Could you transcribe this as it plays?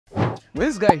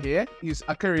This guy here is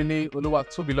Akerene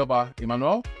Oluwatobiloba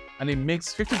Emmanuel, and he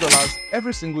makes $50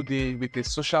 every single day with a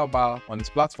social bar on his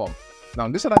platform. Now,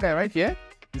 this other guy right here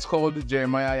is called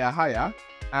Jeremiah Yahaya,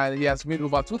 and he has made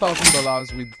over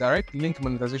 $2,000 with direct link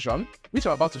monetization, which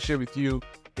I'm about to share with you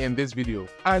in this video.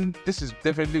 And this is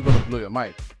definitely going to blow your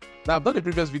mind. Now, I've done a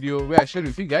previous video where I shared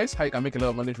with you guys how you can make a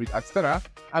lot of money with Adsterra,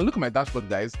 and look at my dashboard,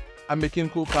 guys. I'm making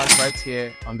cool cash right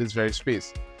here on this very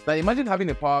space. Now, imagine having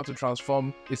the power to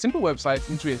transform a simple website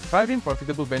into a thriving,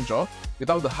 profitable venture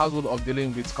without the hassle of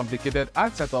dealing with complicated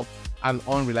ad setup and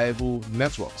unreliable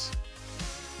networks.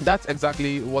 That's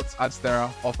exactly what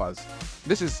Adsterra offers.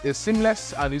 This is a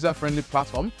seamless and user-friendly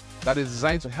platform that is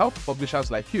designed to help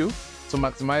publishers like you to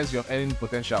maximize your earning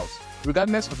potentials.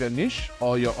 Regardless of your niche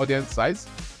or your audience size,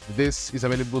 this is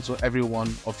available to every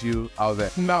one of you out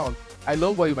there. Now, I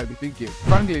know what you might be thinking.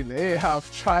 Frankly, they have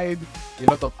tried a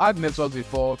lot of ad networks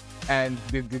before and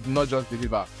they did not just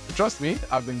deliver. Trust me,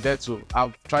 I've been there too.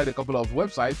 I've tried a couple of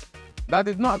websites that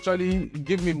did not actually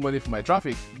give me money for my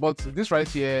traffic, but this right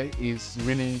here is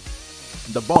really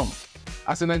the bomb.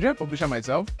 As a Nigerian publisher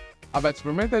myself, I've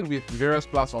experimented with various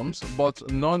platforms,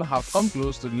 but none have come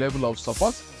close to the level of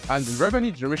support and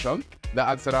revenue generation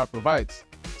that Adsterra provides.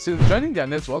 Since joining their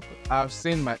network, I've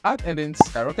seen my ad earnings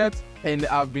skyrocket, and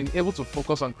I've been able to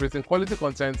focus on creating quality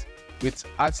content with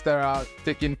Adsterra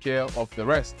taking care of the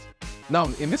rest. Now,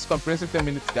 in this comprehensive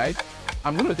 10-minute guide,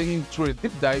 I'm going to take you through a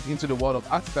deep dive into the world of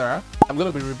Adsterra. I'm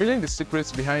going to be revealing the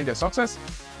secrets behind their success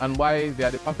and why they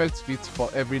are the perfect fit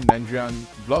for every Nigerian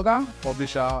blogger,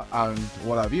 publisher, and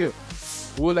what have you.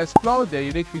 We'll explore their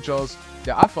unique features,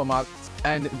 their ad formats,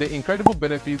 and the incredible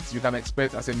benefits you can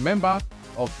expect as a member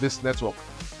of this network.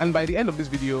 And by the end of this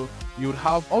video, you'll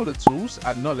have all the tools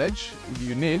and knowledge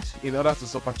you need in order to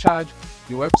supercharge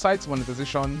your website's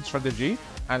monetization strategy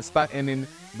and start earning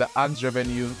the ads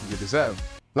revenue you deserve.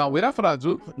 Now, without further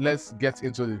ado, let's get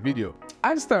into the video.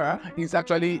 Adsterra is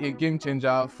actually a game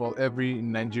changer for every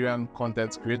Nigerian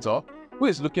content creator who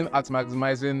is looking at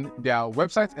maximizing their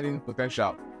website earning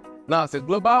potential. Now, as a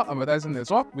global advertising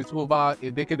network with over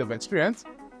a decade of experience,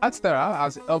 Adsterra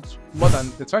has helped more than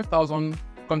 35,000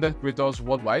 content creators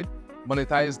worldwide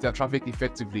monetize their traffic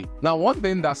effectively. Now, one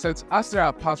thing that sets Adsterra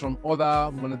apart from other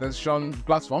monetization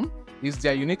platforms is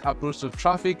their unique approach to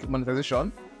traffic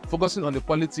monetization, focusing on the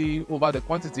quality over the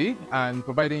quantity and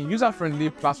providing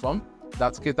user-friendly platform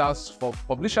that caters for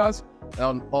publishers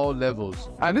on all levels.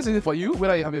 And this is it for you,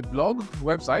 whether you have a blog,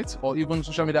 website, or even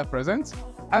social media presence.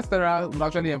 Adsterra will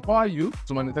actually empower you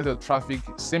to monetize your traffic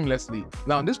seamlessly.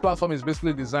 Now, this platform is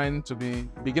basically designed to be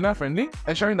beginner-friendly,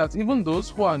 ensuring that even those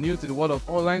who are new to the world of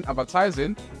online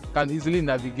advertising can easily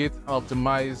navigate and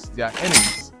optimize their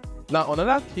earnings. Now,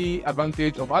 another key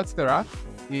advantage of Adsterra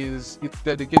is its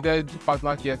dedicated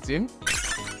partner care team.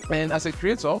 And as a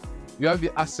creator, you have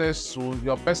the access to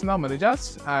your personal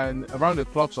managers and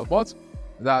around-the-clock support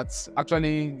that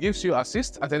actually gives you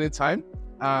assist at any time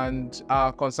and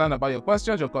are concerned about your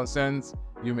questions, your concerns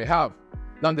you may have.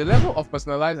 Now, the level of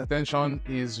personalized attention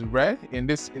is rare in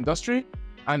this industry,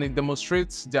 and it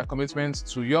demonstrates their commitment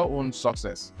to your own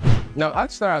success. Now,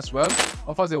 Adsterra as well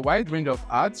offers a wide range of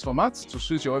ads formats to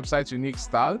suit your website's unique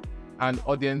style and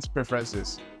audience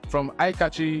preferences. From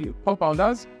eye-catchy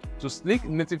pop-founders to sleek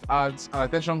native ads and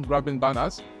attention-grabbing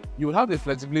banners, you will have the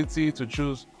flexibility to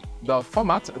choose the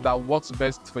format that works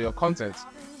best for your content.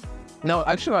 Now,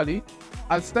 actually,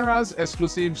 Adsterra's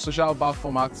exclusive social bar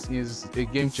format is a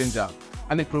game changer,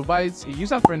 and it provides a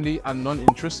user-friendly and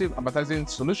non-intrusive advertising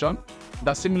solution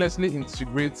that seamlessly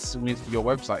integrates with your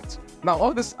website. Now,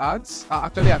 all these ads are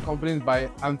actually accompanied by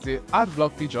anti-ad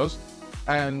block features,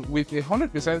 and with a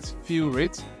 100% fill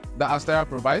rate that Adsterra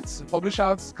provides,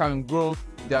 publishers can grow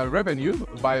their revenue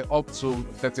by up to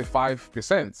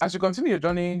 35%. As you continue your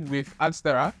journey with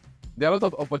Adsterra, there are a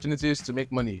lot of opportunities to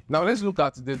make money. Now, let's look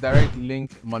at the direct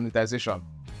link monetization.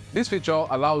 This feature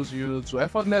allows you to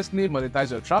effortlessly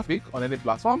monetize your traffic on any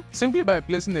platform simply by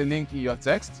placing a link in your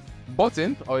text,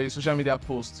 button, or a social media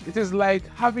post. It is like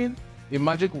having a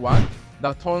magic wand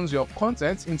that turns your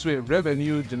content into a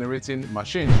revenue-generating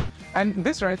machine. And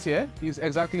this right here is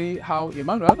exactly how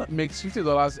Emmanuel makes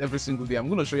 $50 every single day. I'm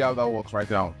going to show you how that works right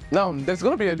now. Now, there's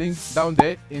going to be a link down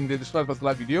there in the description of this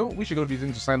particular video, which you're going to be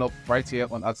using to sign up right here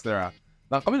on Adsterra.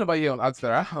 Now, coming over here on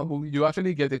Adsterra, you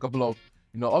actually get a couple of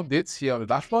updates here on the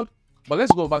dashboard. But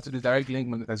let's go back to the direct link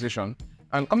monetization.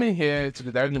 And coming here to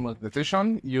the direct link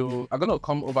monetization, you are going to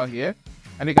come over here,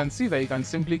 and you can see that you can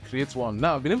simply create one.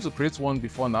 Now, I've been able to create one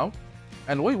before now.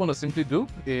 And what you want to simply do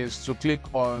is to click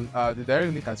on the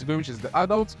direct link category, which is the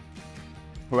adult,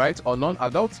 right, or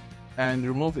non-adult, and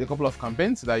remove a couple of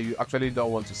campaigns that you actually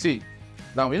don't want to see.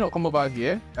 Now, come over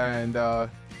here, and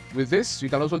with this, you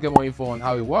can also get more info on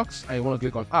how it works, and you want to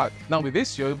click on add. Now, with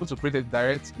this, you're able to create a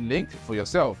direct link for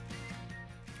yourself.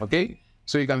 Okay,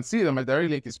 so you can see that my direct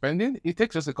link is pending. It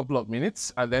takes just a couple of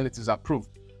minutes, and then it is approved.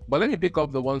 But let me pick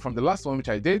up the one from the last one, which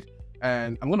I did,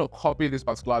 and I'm going to copy this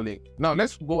particular link. Now,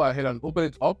 let's go ahead and open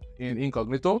it up in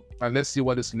incognito, and let's see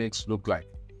what these links look like.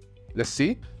 Let's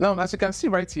see. Now, as you can see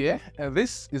right here,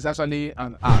 this is actually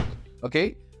an ad.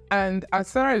 Okay, and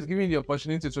Adsterra is giving you the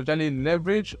opportunity to actually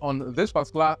leverage on this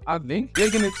particular ad link,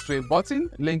 linking it to a button,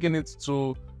 linking it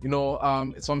to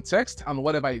some text and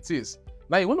whatever it is.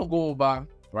 Now you want to go over,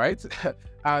 right,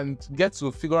 and get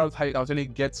to figure out how you can actually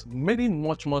get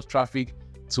much more traffic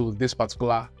to this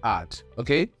particular ad.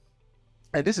 Okay,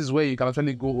 and this is where you can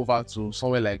actually go over to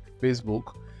somewhere like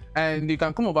Facebook, and you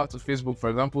can come over to Facebook, for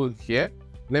example. Here,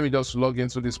 let me just log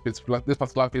into this particular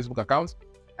Facebook account,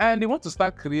 and you want to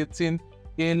start creating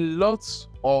a lot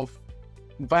of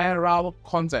viral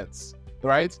content,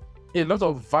 right? A lot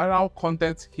of viral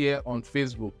content here on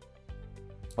Facebook.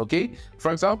 Okay,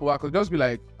 for example, I could just be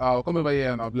like, I'll come over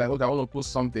here and I'll be like, okay, I want to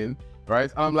post something,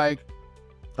 right? And I'm like,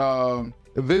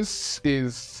 this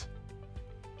is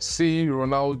seeing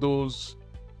Ronaldo's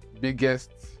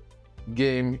biggest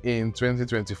game in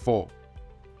 2024.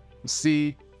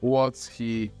 See what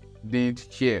he did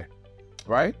here,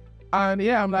 right? And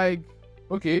yeah, I'm like,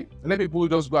 okay, let people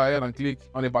just go ahead and click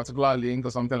on a particular link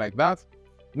or something like that.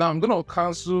 Now I'm gonna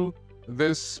cancel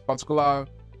this particular,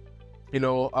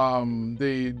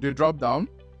 the drop down,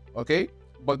 okay?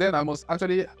 But then I must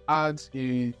actually add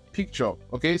a picture,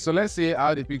 okay? So let's say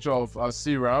I add a picture of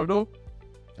C Ronaldo,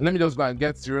 and let me just go and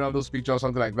get C Ronaldo's picture or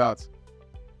something like that,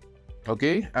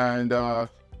 okay? And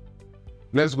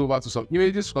let's go back to some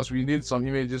images, because we need some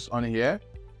images on here,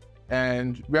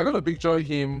 and we are going to picture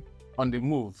him on the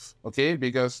move, okay?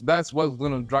 Because that's what's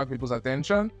going to drag people's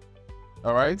attention.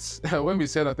 All right, when we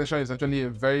say attention is actually a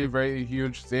very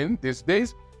huge thing these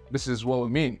days, this is what we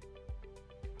mean.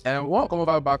 And I want to come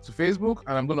over back to Facebook,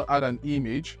 and I'm going to add an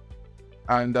image,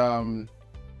 and I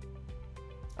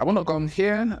want to come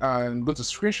here and go to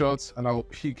screenshots, and I'll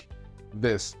pick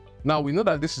this. Now we know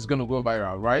that this is going to go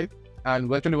viral, right? And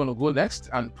we actually want to go next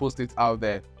and post it out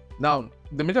there. Now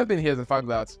the major thing here is the fact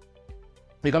that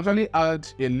you can actually add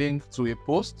a link to a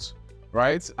post,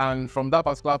 right? And from that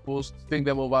particular post, take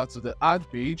them over to the ad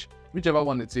page, whichever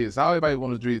one it is. However you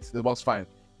want to do it, the works fine.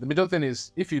 The major thing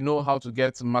is, if you know how to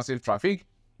get massive traffic,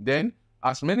 then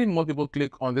as many more people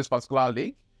click on this particular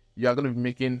link, you are going to be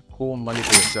making cool money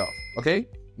for yourself. Okay,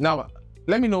 now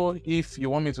let me know if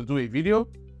you want me to do a video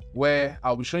where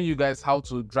I'll be showing you guys how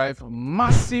to drive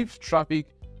massive traffic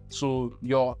to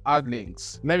your ad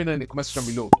links. Let me know in the comment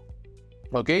section below.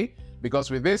 Okay, because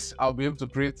with this, I'll be able to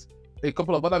create a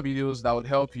couple of other videos that would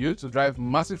help you to drive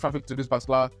massive traffic to these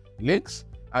particular links,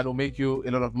 and will make you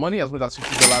a lot of money, as much as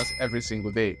 $50 every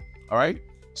single day. All right,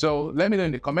 so let me know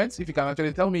in the comments if you can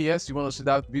actually tell me yes, you want to see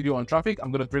that video on traffic.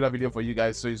 I'm going to create that video for you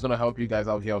guys, so it's going to help you guys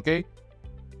out here. Okay,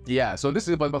 yeah, so this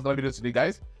is the particular video today,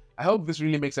 guys. I hope this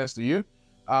really makes sense to you.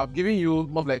 I've given you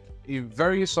more of like a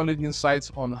very solid insight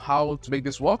on how to make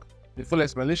this work, the full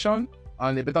explanation,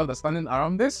 and a better understanding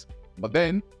around this. But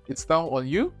then it's down on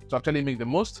you to actually make the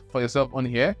most for yourself on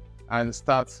here and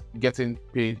start getting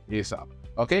paid ASAP.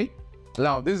 Okay,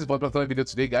 now this is the particular video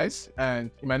today, guys, and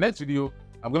in my next video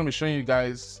I'm going to be showing you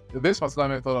guys this particular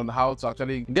method on how to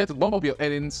actually get to bump up your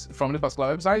earnings from this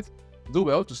particular website. Do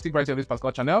well to stick right here on this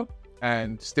particular channel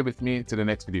and stay with me to the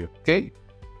next video. Okay,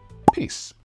 peace.